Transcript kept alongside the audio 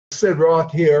Sid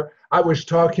Roth here. I was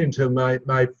talking to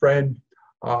my friend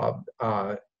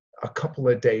a couple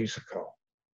of days ago,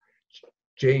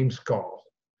 James Gall.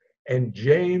 And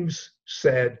James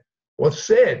said, well,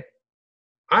 Sid,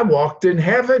 I walked in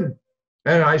heaven.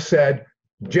 And I said,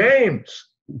 James,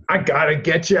 I got to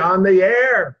get you on the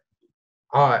air.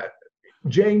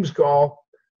 James Gall,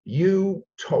 you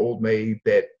told me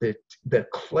that the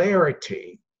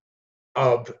clarity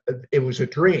of, it was a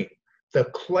dream, the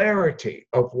clarity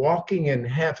of walking in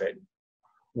heaven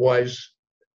was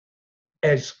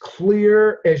as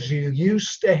clear as you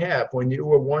used to have when you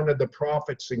were one of the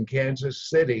prophets in Kansas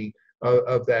City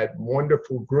of that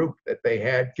wonderful group that they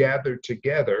had gathered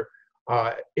together.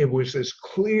 It was as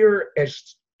clear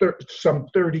as some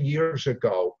 30 years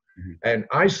ago. Mm-hmm. And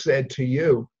I said to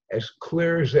you, as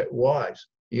clear as it was,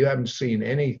 you haven't seen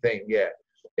anything yet.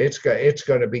 It's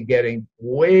going to be getting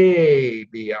way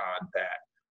beyond that.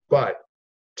 But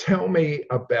tell me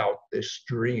about this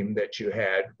dream that you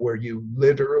had where you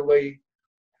literally,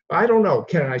 I don't know,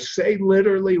 can I say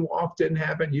literally walked in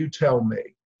heaven? You tell me.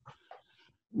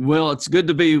 Well, it's good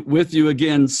to be with you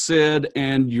again, Sid,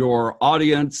 and your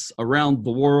audience around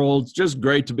the world. It's just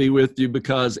great to be with you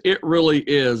because it really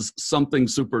is something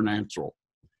supernatural.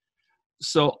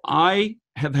 So I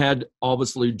have had,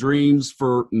 obviously, dreams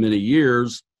for many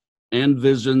years and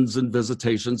visions and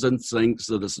visitations and things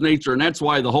of this nature. And that's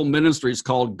why the whole ministry is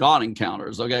called God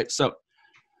Encounters, okay? So,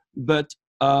 but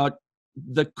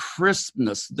the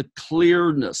crispness, the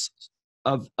clearness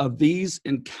of these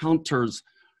encounters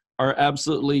are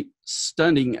absolutely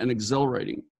stunning and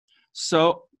exhilarating.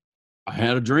 So I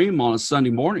had a dream on a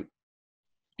Sunday morning.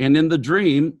 And in the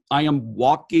dream, I am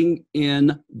walking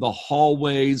in the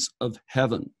hallways of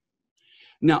heaven.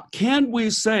 Now, can we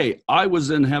say I was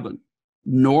in heaven?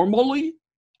 Normally,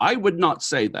 I would not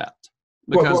say that.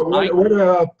 Because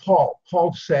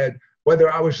Paul said,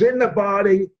 whether I was in the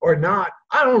body or not,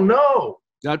 I don't know.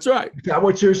 That's right. Is that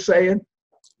what you're saying?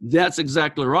 That's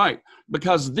exactly right.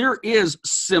 Because there is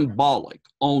symbolic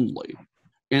only.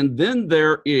 And then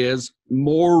there is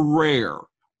more rare,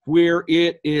 where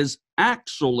it is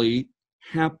actually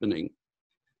happening.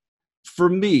 For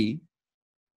me,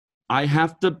 I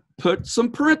have to put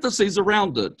some parentheses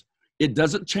around it. It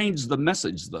doesn't change the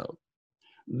message, though,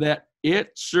 that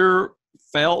it sure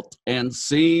felt and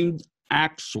seemed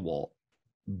actual.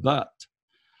 But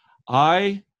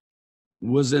I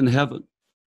was in heaven.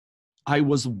 I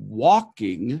was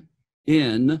walking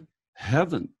in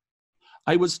heaven.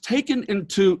 I was taken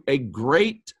into a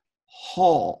great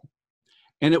hall,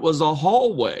 and it was a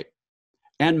hallway,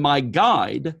 and my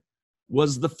guide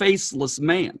was the faceless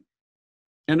man.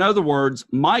 In other words,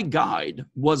 my guide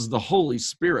was the Holy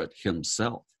Spirit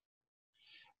himself.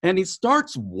 And he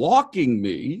starts walking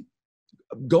me,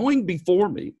 going before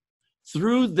me,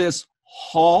 through this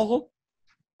hall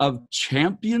of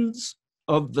champions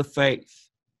of the faith.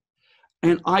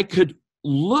 And I could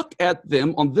look at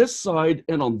them on this side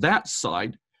and on that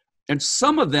side, and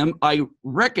some of them I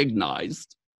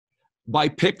recognized by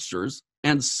pictures,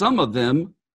 and some of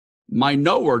them my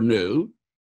knower knew,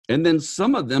 and then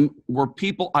some of them were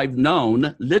people I've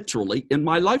known literally in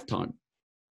my lifetime.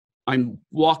 I'm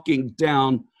walking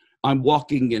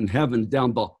in heaven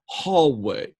down the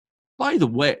hallway. By the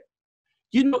way,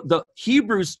 you know, the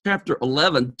Hebrews chapter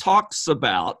 11 talks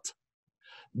about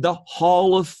the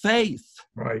hall of faith.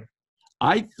 Right.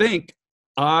 I think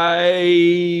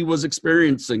I was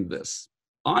experiencing this.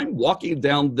 I'm walking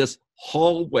down this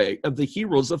hallway of the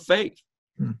heroes of faith.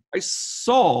 I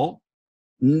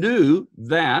knew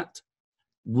that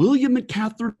William and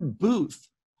Catherine Booth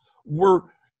were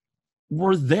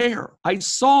there. I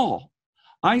saw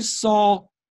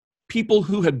people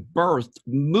who had birthed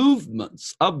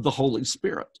movements of the Holy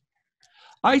Spirit.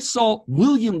 I saw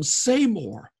William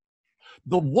Seymour,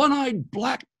 the one-eyed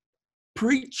black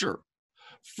preacher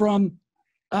from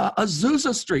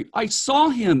Azusa Street. I saw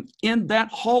him in that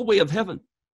hallway of heaven.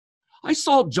 I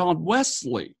saw John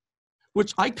Wesley,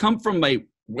 which I come from a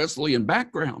Wesleyan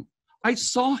background. I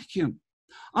saw him.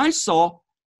 I saw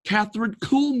Catherine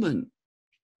Kuhlman.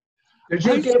 Did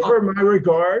you give her my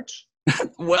regards?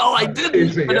 Well, I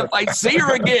didn't, but if I see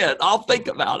her again, I'll think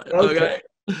about it, okay?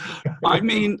 I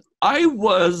mean, I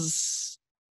was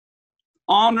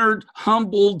honored,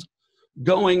 humbled,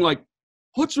 going like,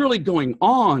 what's really going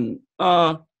on?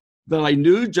 That I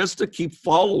knew just to keep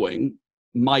following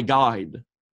my guide,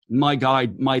 my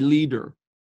leader,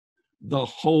 the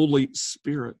Holy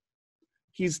Spirit.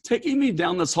 He's taking me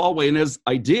down this hallway, and as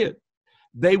I did,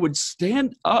 they would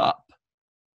stand up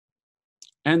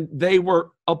and they were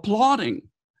applauding.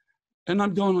 And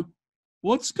I'm going,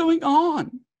 what's going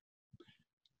on?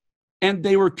 And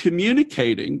they were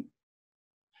communicating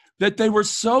that they were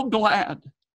so glad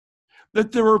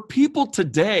that there are people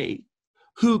today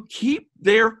who keep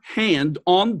their hand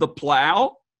on the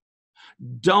plow,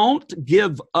 don't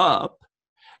give up,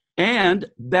 and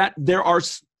that there are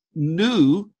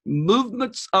new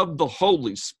movements of the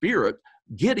Holy Spirit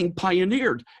getting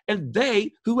pioneered. And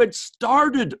they who had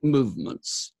started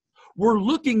movements were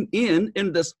looking in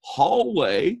this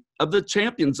hallway of the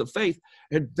champions of faith,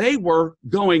 and they were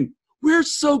going, we're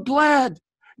so glad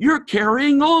you're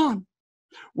carrying on.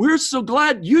 We're so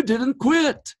glad you didn't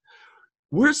quit.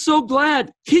 We're so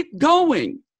glad. Keep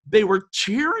going. They were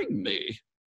cheering me.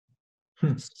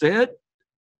 Said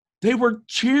they were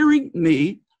cheering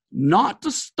me not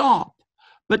to stop,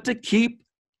 but to keep,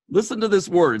 listen to this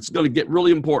word, it's going to get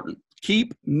really important,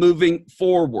 keep moving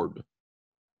forward.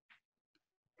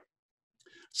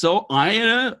 So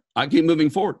I keep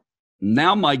moving forward.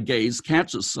 Now my gaze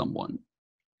catches someone.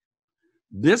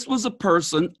 This was a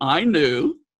person I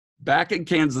knew back in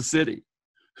Kansas City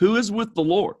who is with the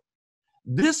Lord.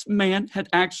 This man had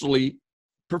actually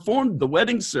performed the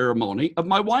wedding ceremony of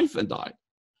my wife and I.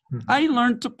 I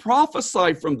learned to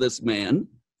prophesy from this man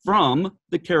from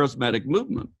the charismatic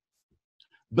movement.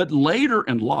 But later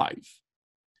in life,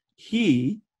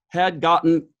 he had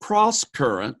gotten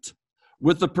cross-current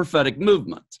with the prophetic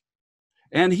movement.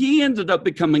 And he ended up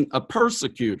becoming a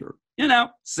persecutor.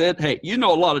 Said, hey, you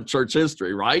know a lot of church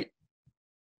history, right?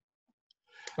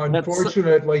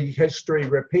 Unfortunately, history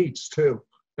repeats too.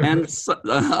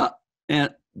 and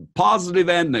positive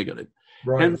and negative.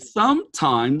 Right. And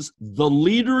sometimes the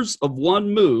leaders of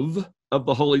one move of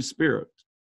the Holy Spirit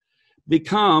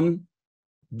become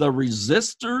the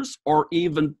resistors or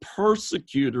even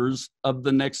persecutors of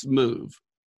the next move.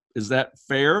 Is that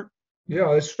fair?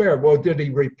 Yeah, it's fair. Well, did he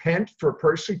repent for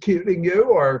persecuting you,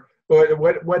 or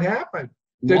what happened?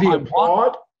 Did he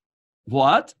applaud?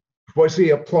 What? Was he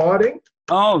applauding?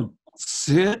 Oh,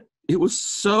 Sid, it was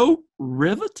so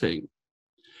riveting.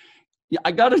 Yeah,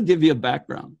 I got to give you a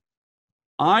background.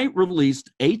 I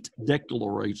released 8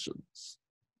 declarations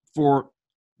for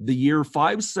the year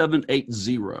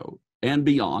 5780 and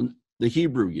beyond, the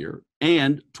Hebrew year,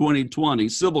 and 2020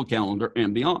 civil calendar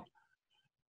and beyond.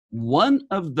 One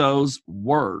of those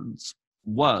words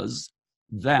was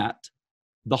that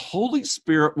the Holy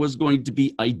Spirit was going to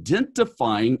be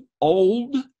identifying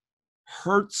old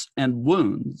hurts and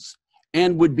wounds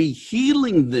and would be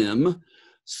healing them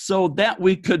so that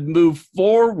we could move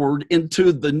forward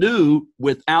into the new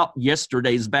without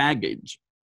yesterday's baggage.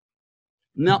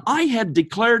 Now, I had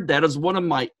declared that as one of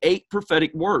my 8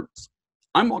 prophetic words.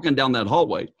 I'm walking down that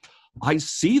hallway. I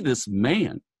see this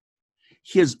man.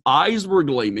 His eyes were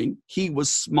gleaming. He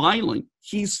was smiling.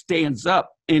 He stands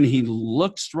up and he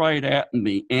looks right at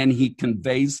me and he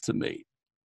conveys to me,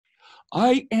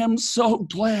 I am so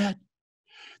glad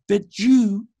that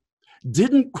you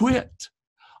didn't quit.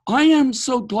 I am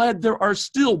so glad there are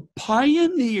still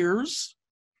pioneers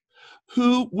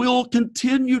who will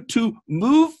continue to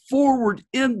move forward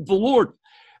in the Lord.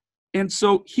 And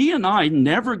so he and I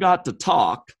never got to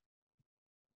talk,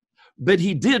 but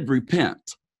he did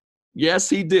repent. Yes,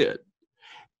 he did.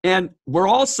 And we're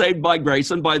all saved by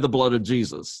grace and by the blood of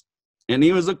Jesus. And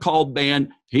he was a called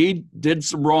man. He did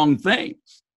some wrong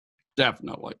things,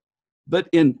 definitely. But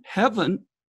in heaven,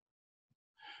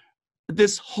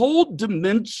 this whole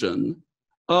dimension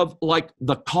of like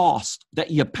the cost that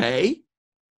you pay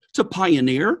to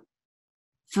pioneer,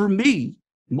 for me,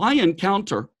 my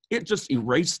encounter, it just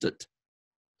erased it.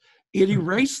 It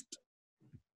erased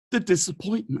the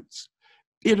disappointments.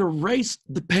 It erased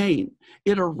the pain.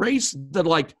 It erased the,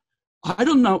 like, I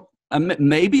don't know,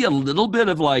 maybe a little bit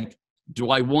of like, do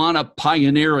I want to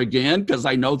pioneer again because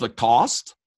I know the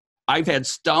cost? I've had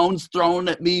stones thrown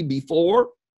at me before.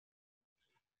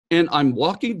 And I'm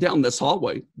walking down this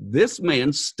hallway. This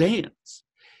man stands.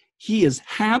 He is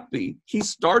happy. He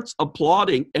starts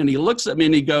applauding and he looks at me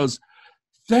and he goes,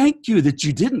 thank you that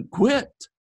you didn't quit.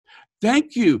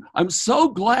 Thank you. I'm so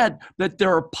glad that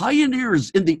there are pioneers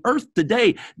in the earth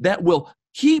today that will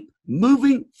keep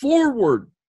moving forward.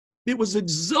 It was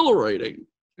exhilarating.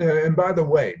 And by the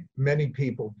way, many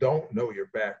people don't know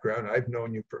your background. I've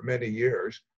known you for many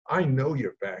years. I know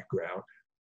your background.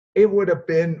 It would have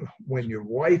been when your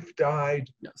wife died,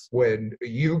 yes, when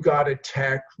you got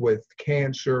attacked with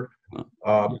cancer.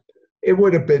 It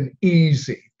would have been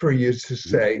easy for you to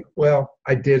say, well,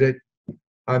 I did it.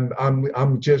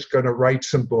 I'm just going to write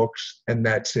some books and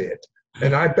that's it.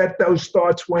 And I bet those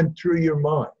thoughts went through your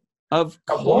mind. Of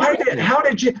course. How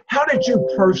did you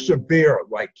persevere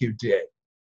like you did?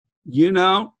 You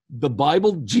know, the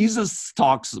Bible, Jesus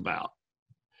talks about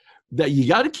that you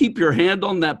got to keep your hand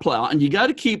on that plow and you got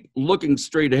to keep looking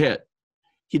straight ahead.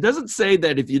 he doesn't say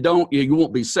that if you don't, you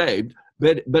won't be saved,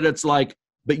 but it's like,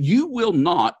 but you will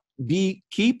not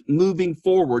keep moving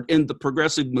forward in the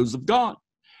progressive moves of God.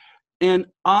 And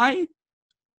I,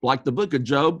 like the book of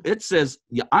Job, it says,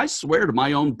 yeah, I swear to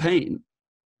my own pain,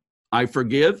 I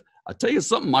forgive. I tell you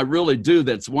something I really do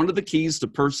that's one of the keys to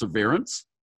perseverance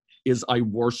is I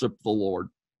worship the Lord.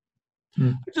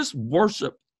 I just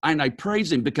worship and I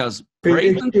praise him because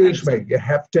praise. Excuse me, you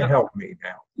have to help me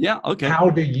now. Yeah, okay. How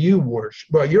do you worship?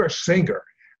 Well, you're a singer.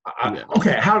 Yeah.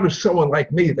 Okay, how does someone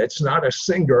like me that's not a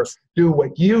singer do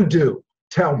what you do?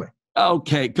 Tell me.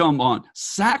 Okay, come on.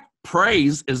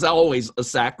 Praise is always a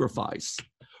sacrifice.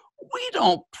 We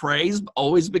don't praise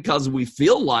always because we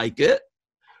feel like it.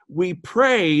 We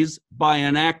praise by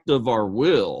an act of our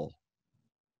will.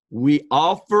 We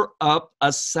offer up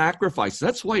a sacrifice.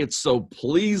 That's why it's so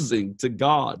pleasing to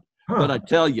God. But I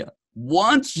tell you,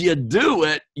 once you do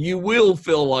it, you will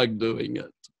feel like doing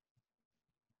it.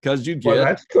 Because you get. Well,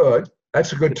 that's good.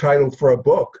 That's a good title for a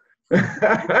book.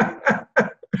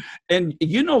 And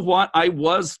you know what? I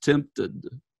was tempted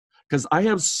because I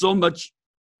have so much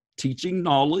teaching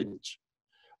knowledge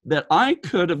that I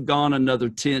could have gone another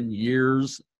 10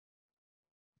 years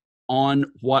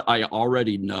on what I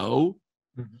already know.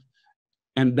 Mm-hmm.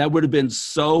 And that would have been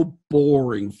so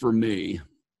boring for me.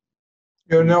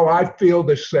 You know, I feel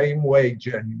the same way,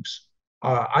 James.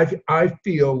 I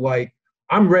feel like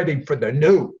I'm ready for the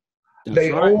new.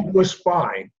 The old was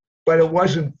fine, but it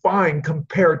wasn't fine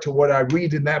compared to what I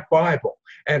read in that Bible.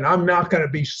 And I'm not going to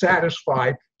be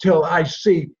satisfied till I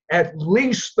see at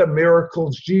least the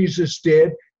miracles Jesus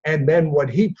did and then what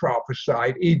he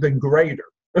prophesied, even greater.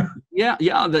 Yeah.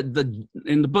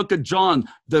 In the book of John,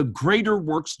 the greater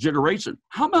works generation.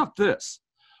 How about this?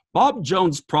 Bob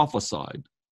Jones prophesied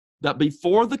that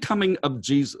before the coming of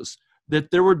Jesus,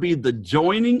 that there would be the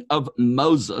joining of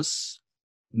Moses,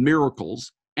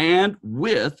 miracles, and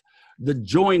with the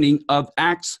joining of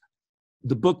Acts,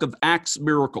 the book of Acts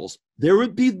miracles. There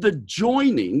would be the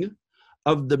joining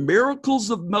of the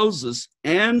miracles of Moses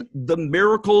and the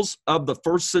miracles of the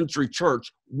first century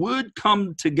church would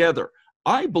come together.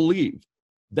 I believe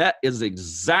that is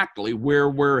exactly where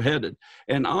we're headed.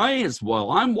 And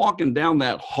I'm walking down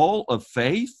that hall of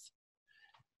faith,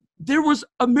 there was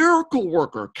a miracle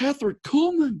worker, Catherine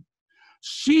Kuhlman.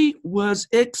 She was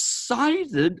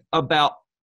excited about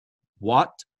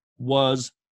what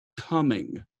was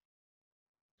coming.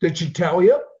 Did she tell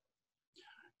you?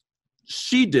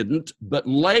 She didn't, but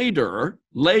later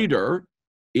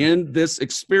in this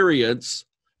experience,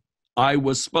 I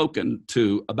was spoken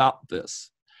to about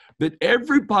this. But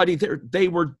everybody there,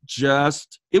 it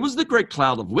was the great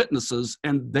cloud of witnesses,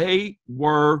 and they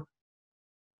were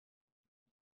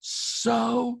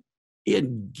so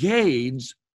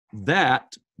engaged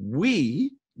that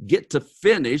we get to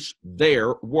finish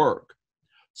their work.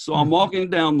 So I'm walking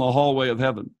down the hallway of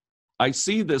heaven. I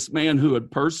see this man who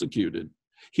had persecuted.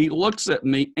 He looks at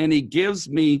me and he gives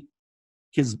me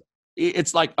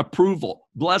it's like approval,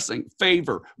 blessing,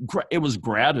 favor. It was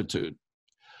gratitude.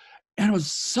 And it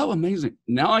was so amazing.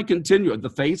 Now I continue. The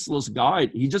faceless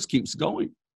guide, he just keeps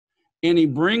going. And he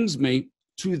brings me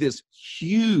to this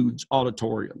huge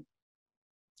auditorium.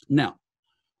 Now,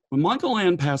 when Michael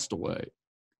Land passed away,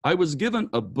 I was given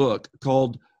a book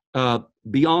called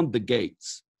Beyond the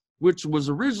Gates, which was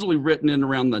originally written in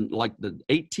around the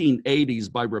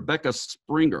 1880s by Rebecca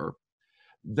Springer,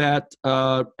 that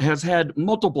has had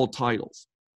multiple titles.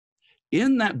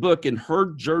 In that book, in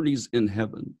her Journeys in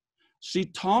Heaven, she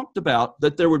talked about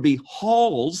that there would be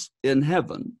halls in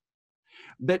heaven,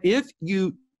 that if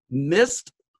you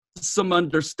missed some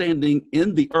understanding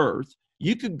in the earth,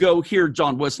 you could go hear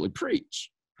John Wesley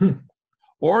preach.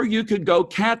 Or you could go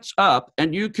catch up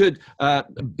and you could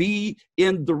be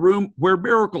in the room where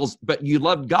miracles, but you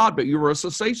loved God, but you were a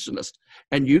cessationist.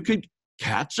 And you could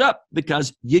catch up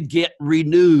because you get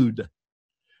renewed.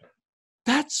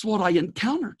 That's what I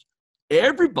encountered.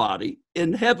 Everybody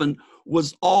in heaven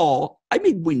was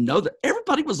we know that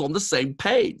everybody was on the same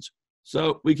page.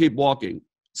 So we keep walking.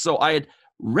 So I had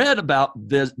read about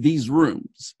these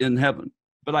rooms in heaven,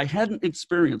 but I hadn't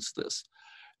experienced this.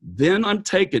 Then I'm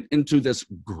taken into this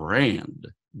grand,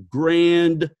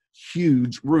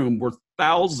 huge room where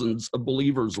thousands of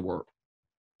believers were.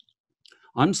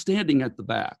 I'm standing at the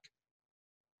back,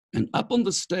 and up on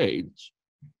the stage,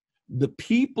 the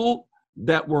people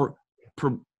that were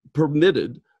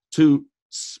permitted to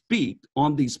speak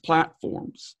on these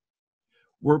platforms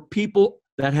were people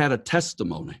that had a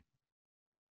testimony.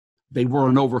 They were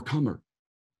an overcomer.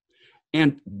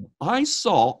 And I'm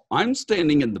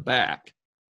standing in the back,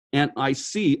 and I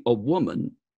see a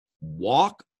woman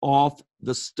walk off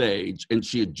the stage, and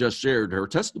she had just shared her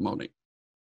testimony.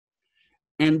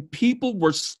 And people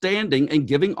were standing and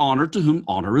giving honor to whom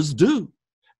honor is due.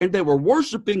 And they were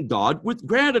worshiping God with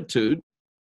gratitude.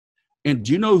 And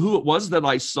do you know who it was that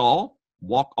I saw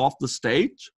walk off the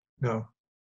stage? No.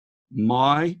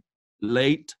 My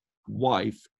late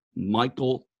wife,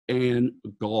 Michael Ann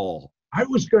Gall. I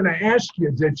was going to ask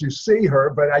you, did you see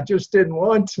her? But I just didn't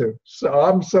want to. So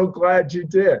I'm so glad you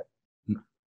did.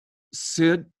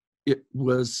 Sid, it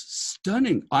was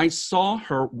stunning. I saw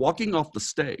her walking off the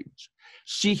stage.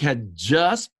 She had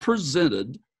just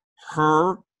presented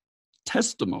her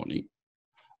testimony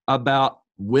about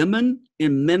women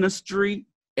in ministry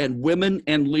and women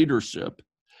in leadership,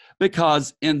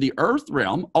 because in the earth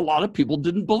realm, a lot of people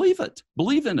didn't believe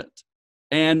in it.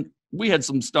 And we had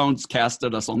some stones cast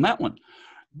at us on that one.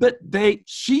 But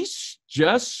she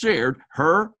just shared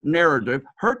her narrative,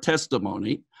 her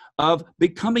testimony of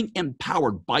becoming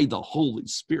empowered by the Holy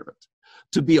Spirit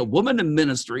to be a woman in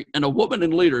ministry and a woman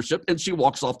in leadership. And she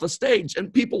walks off the stage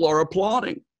and people are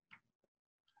applauding.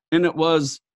 And it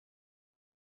was,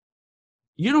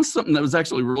 something that was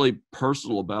actually really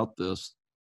personal about this.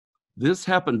 This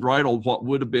happened right on what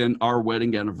would have been our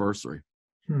wedding anniversary.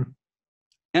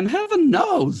 And heaven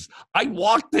knows, I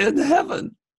walked in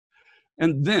heaven.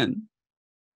 And then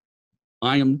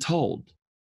I am told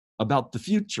about the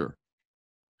future.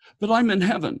 But I'm in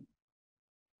heaven.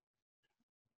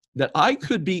 That I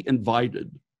could be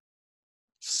invited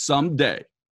someday,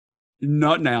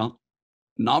 not now,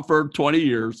 not for 20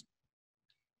 years.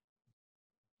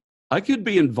 I could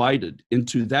be invited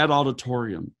into that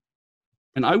auditorium.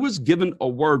 And I was given a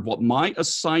word, what my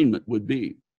assignment would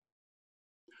be.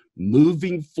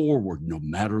 Moving forward, no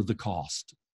matter the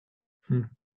cost.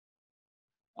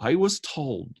 I was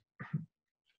told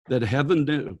that heaven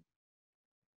knew,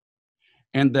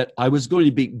 and that I was going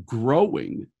to be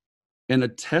growing in a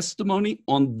testimony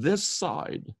on this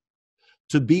side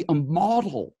to be a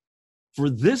model for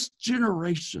this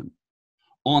generation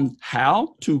on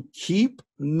how to keep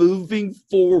moving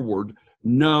forward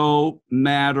no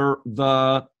matter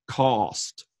the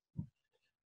cost.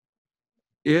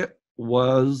 It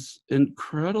was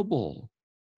incredible.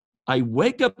 I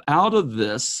wake up out of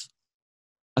this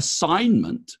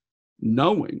assignment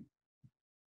knowing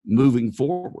moving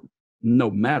forward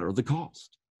no matter the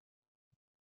cost.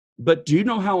 But do you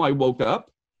know how I woke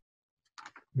up?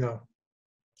 No.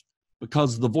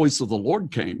 Because the voice of the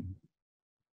Lord came.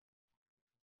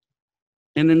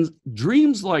 And in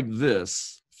dreams like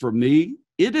this, for me,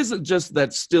 it isn't just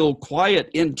that still, quiet,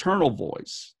 internal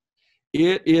voice.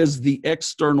 It is the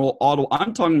external audible.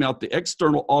 I'm talking about the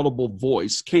external audible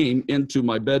voice came into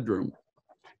my bedroom.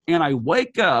 And I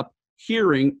wake up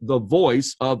hearing the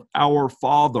voice of our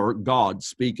Father, God,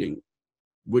 speaking.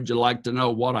 Would you like to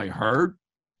know what I heard?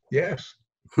 Yes.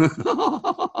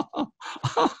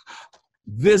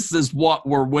 This is what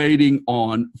we're waiting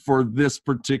on for this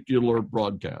particular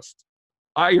broadcast.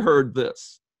 I heard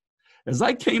this. As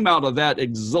I came out of that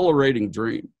exhilarating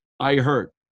dream, I heard,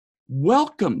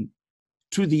 welcome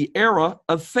to the era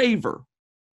of favor.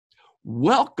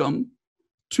 Welcome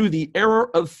to the era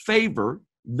of favor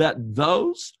that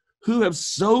those who have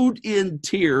sowed in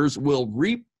tears will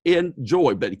reap in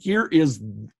joy. But here's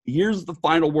the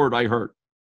final word I heard.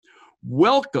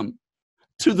 Welcome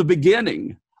to the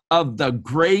beginning of the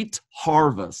great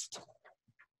harvest.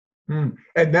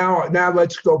 And now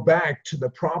let's go back to the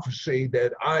prophecy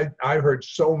that I heard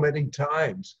so many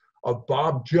times of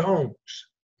Bob Jones.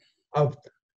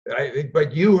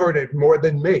 But you heard it more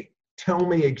than me. Tell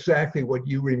me exactly what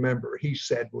you remember he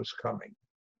said was coming.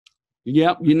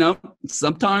 Yeah,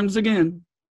 sometimes again,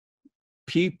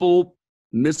 people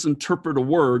misinterpret a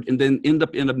word and then end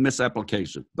up in a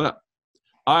misapplication. But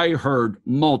I heard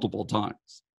multiple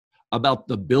times about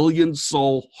the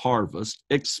billion-soul harvest,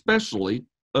 especially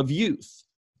of youth.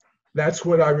 That's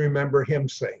what I remember him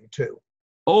saying too.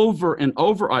 Over and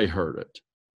over I heard it.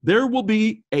 There will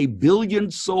be a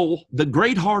billion-soul, the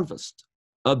great harvest,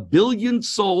 a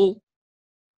billion-soul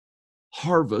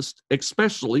harvest,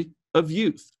 especially of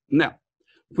youth. Now,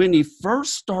 when he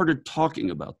first started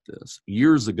talking about this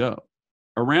years ago,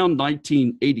 around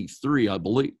 1983, I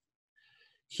believe,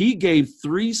 he gave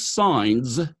 3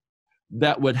 signs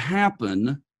that would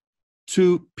happen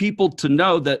to people to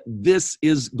know that this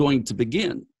is going to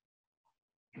begin.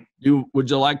 Would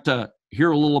you like to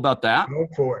hear a little about that? Go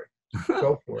for it.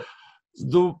 Go for it.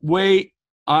 The way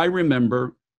I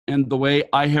remember and the way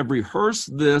I have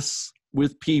rehearsed this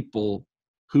with people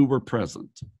who were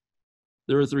present,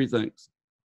 there are 3 things.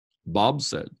 Bob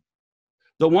said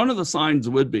that one of the signs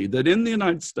would be that in the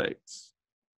United States,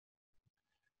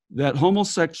 that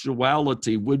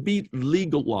homosexuality would be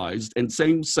legalized and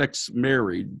same-sex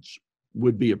marriage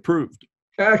would be approved.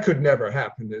 That could never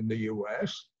happen in the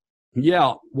U.S.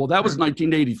 Yeah, well, that was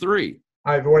 1983.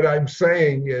 What I'm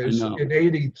saying I is, know. in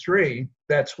 '83,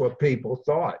 that's what people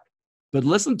thought. But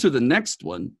listen to the next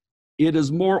one. It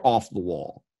is more off the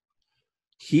wall.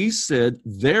 He said,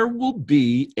 there will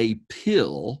be a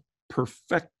pill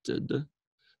perfected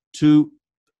to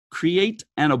create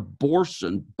an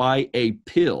abortion by a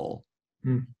pill.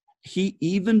 He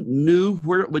even knew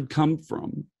where it would come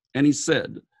from. And he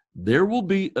said, there will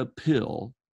be a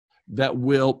pill that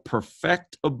will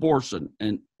perfect abortion.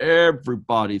 And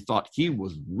everybody thought he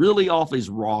was really off his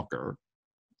rocker.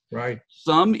 Right.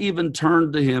 Some even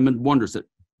turned to him and wondered, said,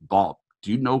 Bob,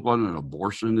 do you know what an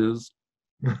abortion is?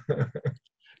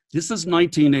 This is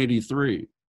 1983.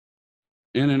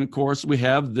 And then, of course, we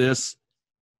have this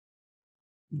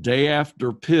day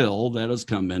after pill that has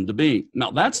come into being.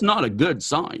 Now, that's not a good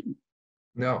sign.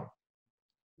 No.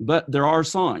 But there are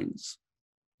signs,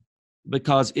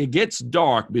 because it gets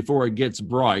dark before it gets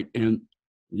bright. And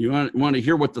you want to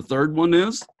hear what the third one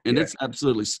is? And It's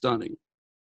absolutely stunning.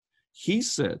 He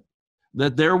said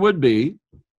that there would be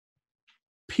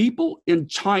people in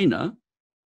China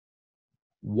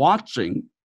watching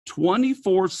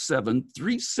 24/7,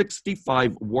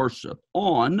 365 worship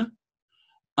on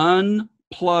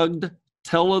unplugged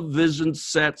television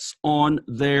sets on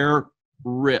their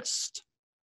wrist.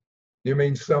 You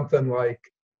mean something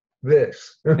like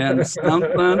this? And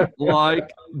something like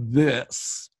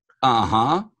this.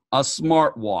 A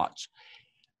smartwatch.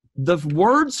 The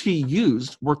words he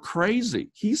used were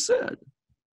crazy. He said,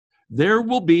 there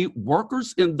will be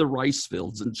workers in the rice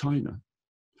fields in China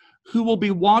who will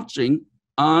be watching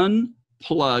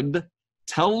unplugged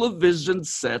television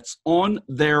sets on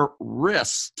their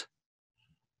wrist.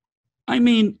 I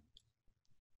mean,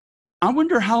 I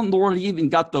wonder how in the world he even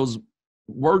got those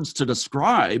words to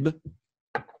describe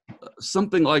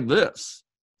something like this.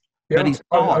 Yeah,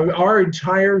 our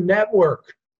entire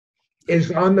network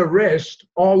is on the wrist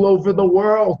all over the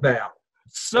world now.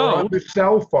 So on the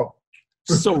cell phone.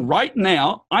 So right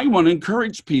now, I want to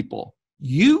encourage people,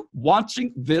 you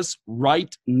watching this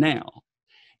right now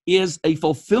is a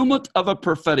fulfillment of a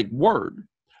prophetic word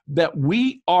that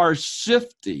we are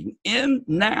shifting in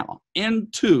now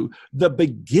into the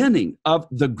beginning of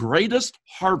the greatest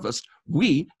harvest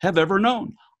we have ever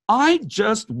known. I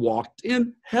just walked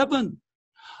in heaven.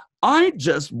 I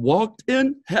just walked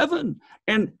in heaven,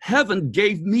 and heaven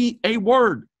gave me a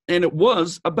word, and it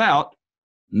was about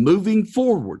moving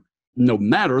forward, no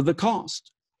matter the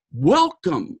cost.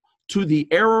 Welcome to the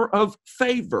era of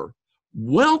favor.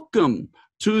 Welcome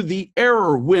to the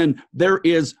era when there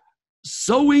is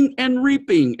sowing and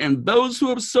reaping, and those who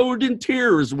have sowed in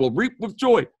tears will reap with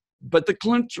joy. But the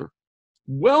clincher,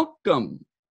 welcome.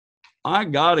 I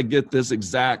got to get this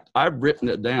exact. I've written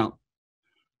it down.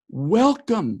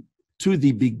 Welcome to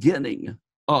the beginning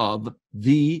of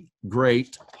the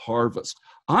great harvest.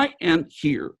 I am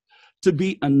here to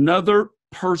be another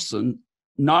person,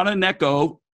 not an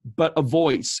echo, but a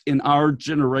voice in our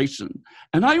generation.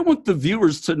 And I want the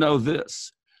viewers to know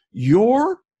this.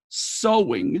 You're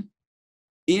sowing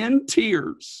in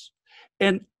tears,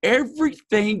 and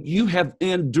everything you have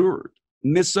endured,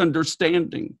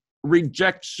 misunderstanding,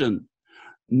 rejection,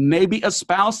 maybe a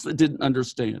spouse that didn't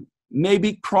understand,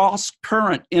 maybe cross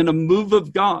current in a move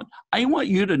of God. I want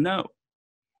you to know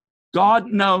God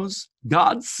knows,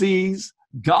 God sees,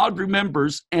 God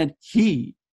remembers, and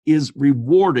He is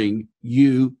rewarding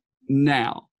you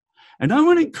now. And I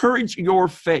want to encourage your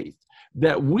faith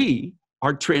that we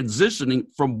are transitioning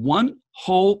from one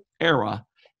whole era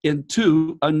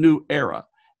into a new era.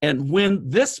 And when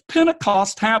this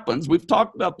Pentecost happens, we've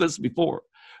talked about this before,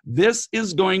 this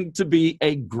is going to be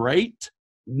a great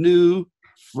new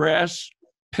fresh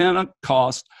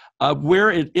Pentecost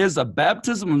where it is a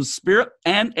baptism of the Spirit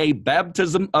and a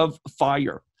baptism of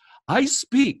fire. I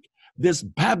speak this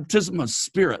baptism of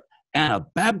Spirit and a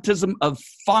baptism of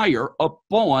fire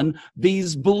upon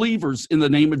these believers in the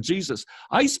name of Jesus.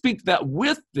 I speak that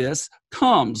with this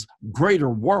comes greater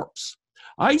works.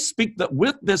 I speak that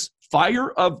with this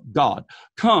fire of God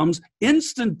comes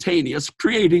instantaneous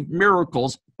creative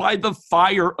miracles by the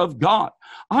fire of God.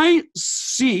 I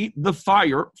see the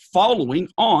fire following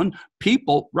on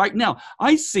people right now.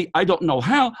 I don't know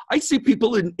how, I see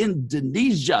people in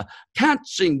Indonesia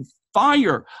catching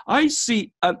fire. I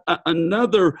see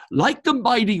another like a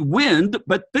mighty wind,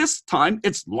 but this time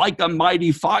it's like a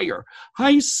mighty fire.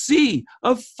 I see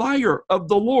a fire of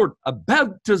the Lord, a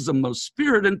baptism of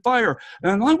Spirit and fire.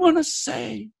 And I want to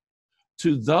say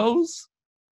to those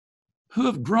who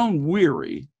have grown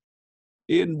weary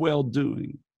in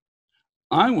well-doing.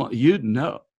 I want you to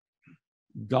know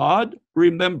God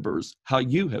remembers how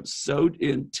you have sowed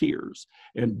in tears,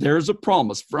 and there's a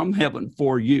promise from heaven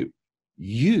for you.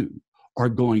 You are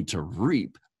going to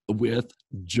reap with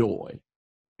joy.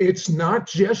 It's not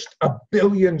just a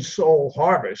billion soul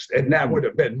harvest, and that would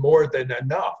have been more than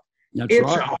enough. That's It's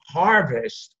right. a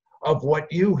harvest of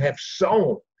what you have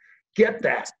sown. Get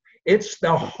that? It's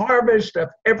the harvest of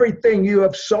everything you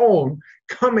have sown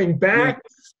coming back,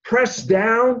 pressed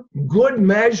down, good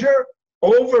measure,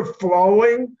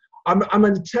 overflowing. I'm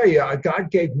going to tell you, God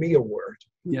gave me a word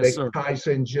that ties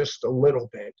in just a little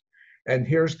bit. And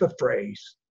here's the phrase.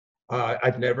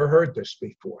 I've never heard this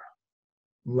before.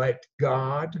 Let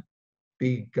God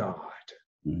be God.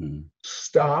 Mm-hmm.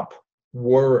 Stop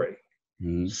worrying.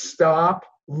 Mm-hmm. Stop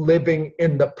living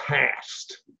in the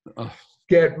past.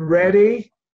 Get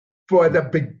ready for the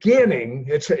beginning.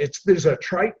 There's a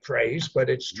trite phrase, but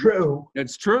it's true.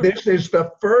 It's true. This is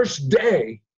the first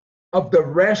day of the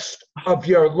rest of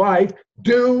your life.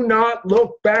 Do not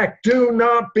look back. Do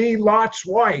not be Lot's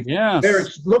wife.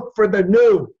 Yes. Look for the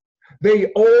new.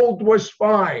 The old was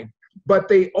fine, but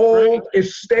the old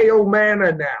is stale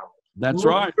manna now. That's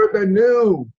Look right. for the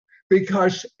new,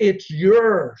 because it's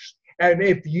yours. And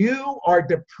if you are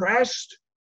depressed,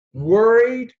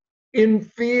 worried, in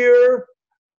fear,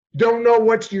 don't know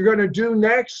what you're going to do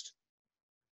next,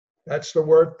 that's the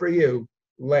word for you.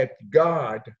 Let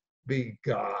God be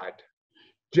God.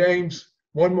 James,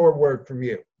 one more word from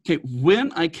you. Okay,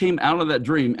 when I came out of that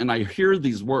dream and I hear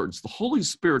these words, the Holy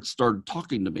Spirit started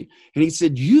talking to me. And he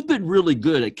said, you've been really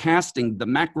good at casting the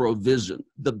macro vision,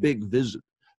 the big vision.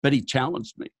 But he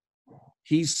challenged me.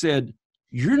 He said,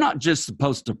 you're not just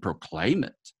supposed to proclaim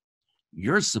it.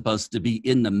 You're supposed to be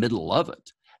in the middle of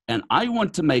it. And I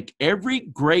want to make every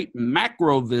great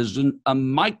macro vision a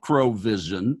micro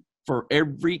vision for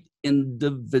every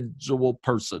individual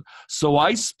person. So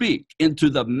I speak into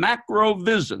the macro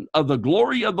vision of the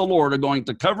glory of the Lord are going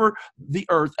to cover the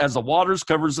earth as the waters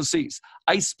covers the seas.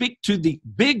 I speak to the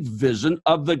big vision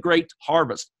of the great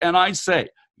harvest. And I say,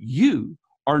 you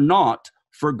are not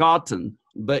forgotten,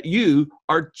 but you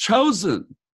are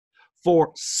chosen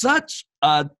for such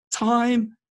a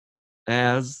time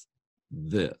as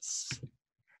this.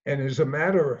 And as a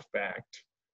matter of fact,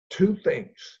 two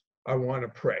things I want to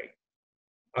pray.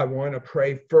 I want to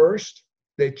pray first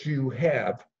that you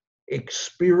have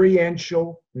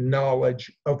experiential knowledge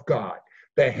of God.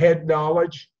 The head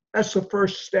knowledge, that's the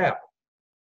first step.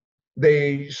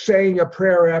 The saying a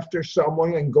prayer after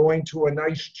someone and going to a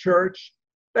nice church,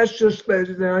 that's just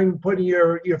putting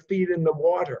your feet in the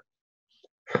water.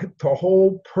 The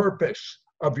whole purpose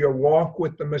of your walk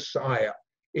with the Messiah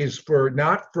is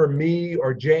not for me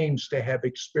or James to have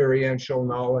experiential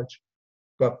knowledge,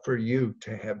 but for you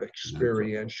to have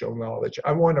experiential knowledge.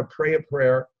 I want to pray a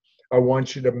prayer. I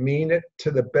want you to mean it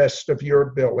to the best of your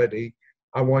ability.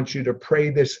 I want you to pray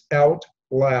this out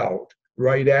loud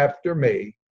right after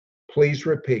me. Please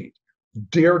repeat.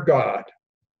 Dear God,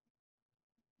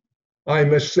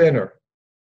 I'm a sinner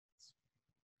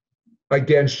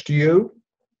against you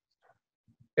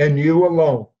and you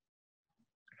alone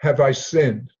have I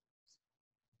sinned.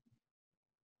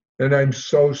 And I'm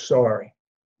so sorry.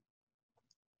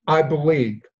 I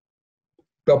believe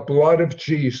the blood of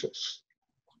Jesus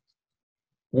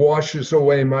washes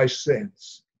away my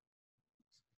sins.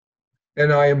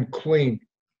 And I am clean.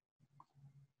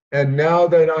 And now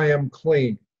that I am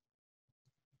clean,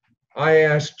 I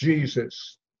ask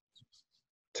Jesus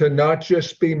to not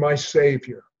just be my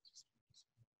Savior,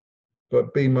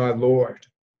 but be my Lord,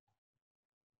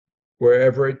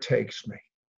 wherever it takes me.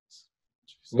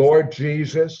 Lord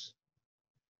Jesus,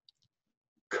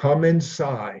 come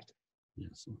inside.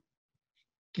 Yes.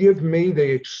 Give me the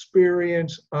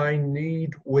experience I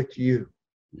need with you.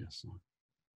 Yes.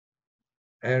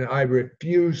 And I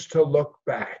refuse to look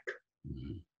back.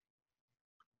 Mm-hmm.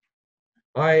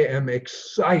 I am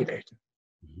excited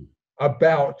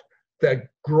about the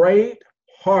great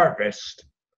harvest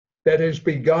that has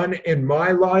begun in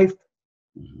my life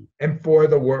and for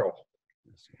the world.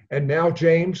 And now,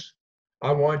 James,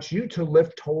 I want you to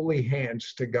lift holy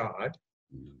hands to God.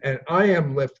 And I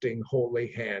am lifting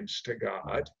holy hands to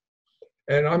God.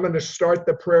 And I'm going to start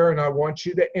the prayer, and I want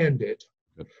you to end it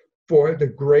for the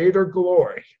greater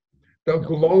glory, the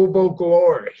global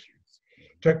glory,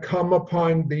 to come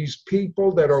upon these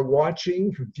people that are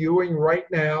watching, viewing right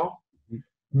now,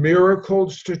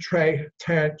 miracles to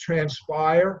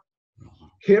transpire,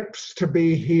 hips to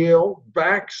be healed,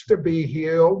 backs to be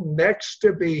healed, necks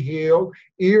to be healed,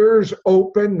 ears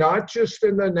open, not just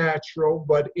in the natural,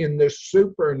 but in the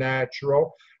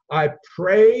supernatural. I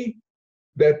pray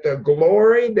that the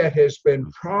glory that has been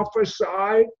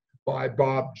prophesied by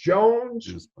Bob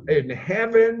Jones in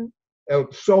heaven,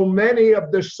 so many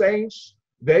of the saints,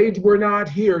 they were not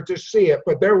here to see it,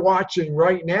 but they're watching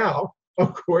right now,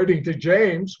 according to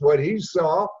James, what he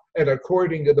saw, and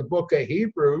according to the book of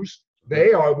Hebrews,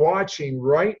 they are watching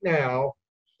right now.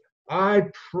 I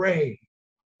pray,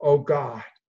 oh God,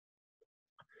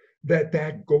 that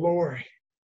that glory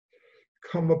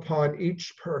come upon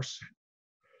each person,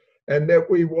 and that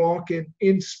we walk in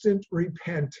instant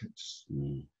repentance,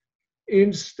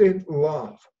 instant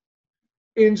love,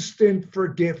 instant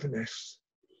forgiveness.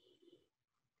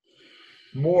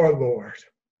 More, Lord.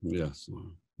 Yes,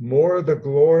 Lord. More of the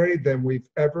glory than we've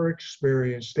ever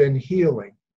experienced, and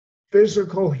healing,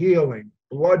 physical healing,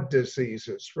 blood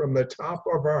diseases from the top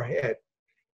of our head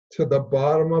to the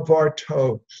bottom of our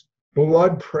toes,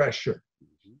 blood pressure,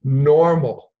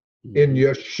 normal in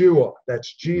Yeshua.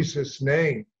 That's Jesus'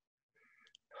 name.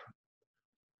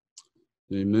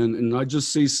 Amen. And I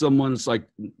just see someone, it's like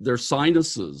their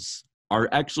sinuses are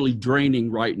actually draining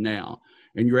right now.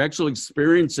 And you're actually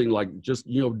experiencing like just,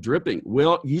 dripping.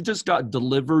 Well, you just got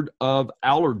delivered of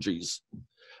allergies.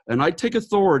 And I take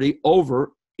authority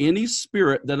over any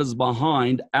spirit that is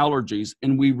behind allergies,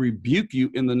 and we rebuke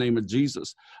you in the name of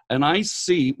Jesus. And I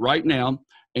see right now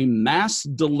a mass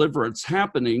deliverance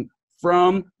happening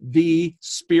from the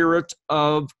spirit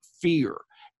of fear.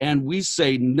 And we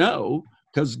say no,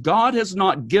 because God has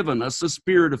not given us a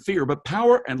spirit of fear, but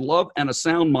power and love and a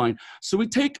sound mind. So we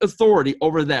take authority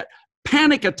over that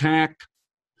panic attack.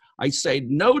 I say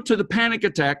no to the panic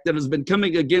attack that has been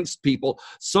coming against people.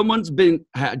 Someone's been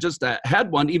just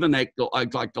had one, even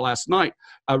like last night,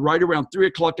 right around 3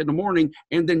 o'clock in the morning,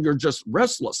 and then you're just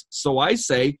restless. So I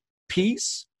say,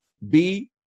 peace, be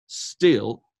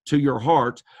still to your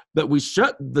heart, but we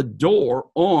shut the door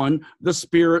on the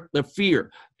spirit of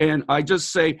fear. And I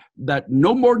just say that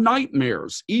no more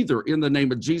nightmares either in the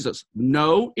name of Jesus.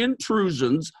 No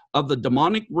intrusions of the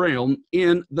demonic realm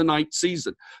in the night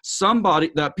season.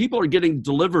 People are getting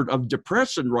delivered of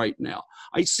depression right now.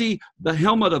 I see the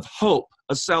helmet of hope,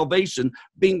 of salvation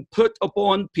being put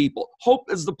upon people.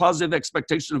 Hope is the positive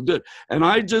expectation of good. And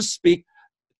I just speak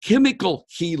chemical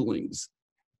healings.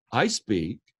 I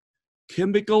speak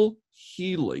chemical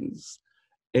healings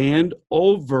and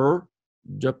over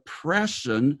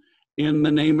depression in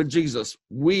the name of Jesus.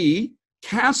 We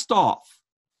cast off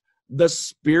the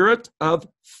spirit of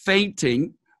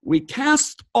fainting. We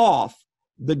cast off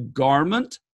the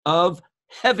garment of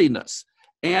heaviness,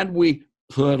 and we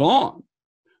put on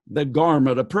the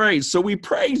garment of praise. So we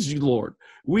praise you, Lord.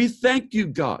 We thank you,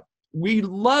 God. We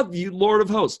love you, Lord of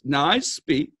hosts. Now I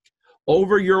speak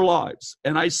over your lives,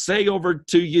 and I say over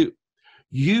to you,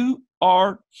 you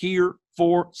are here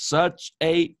for such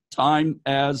a time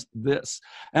as this.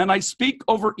 And I speak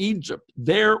over Egypt.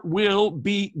 There will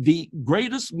be the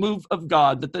greatest move of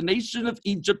God that the nation of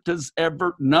Egypt has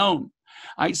ever known.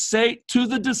 I say to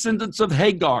the descendants of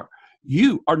Hagar,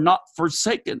 you are not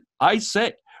forsaken. I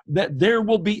say that there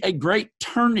will be a great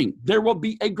turning. There will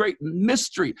be a great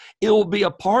mystery. It will be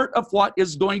a part of what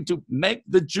is going to make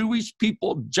the Jewish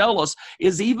people jealous,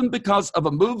 is even because of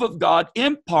a move of God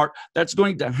in part that's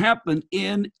going to happen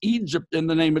in Egypt in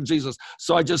the name of Jesus.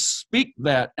 So I just speak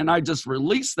that, and I just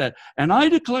release that, and I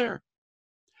declare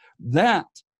that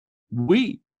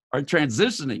we are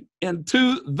transitioning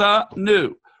into the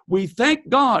new. We thank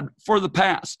God for the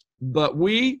past, but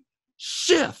we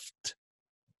shift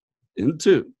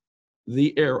into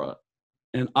the era.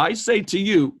 And I say to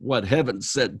you what heaven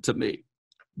said to me.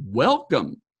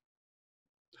 Welcome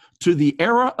to the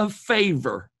era of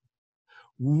favor.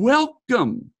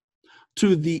 Welcome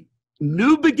to the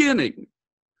new beginning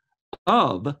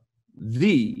of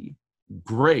the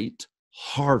great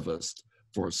harvest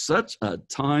for such a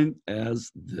time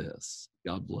as this.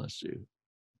 God bless you.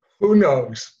 Who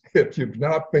knows if you've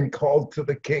not been called to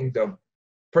the kingdom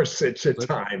for such a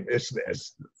time as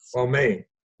this? Amen.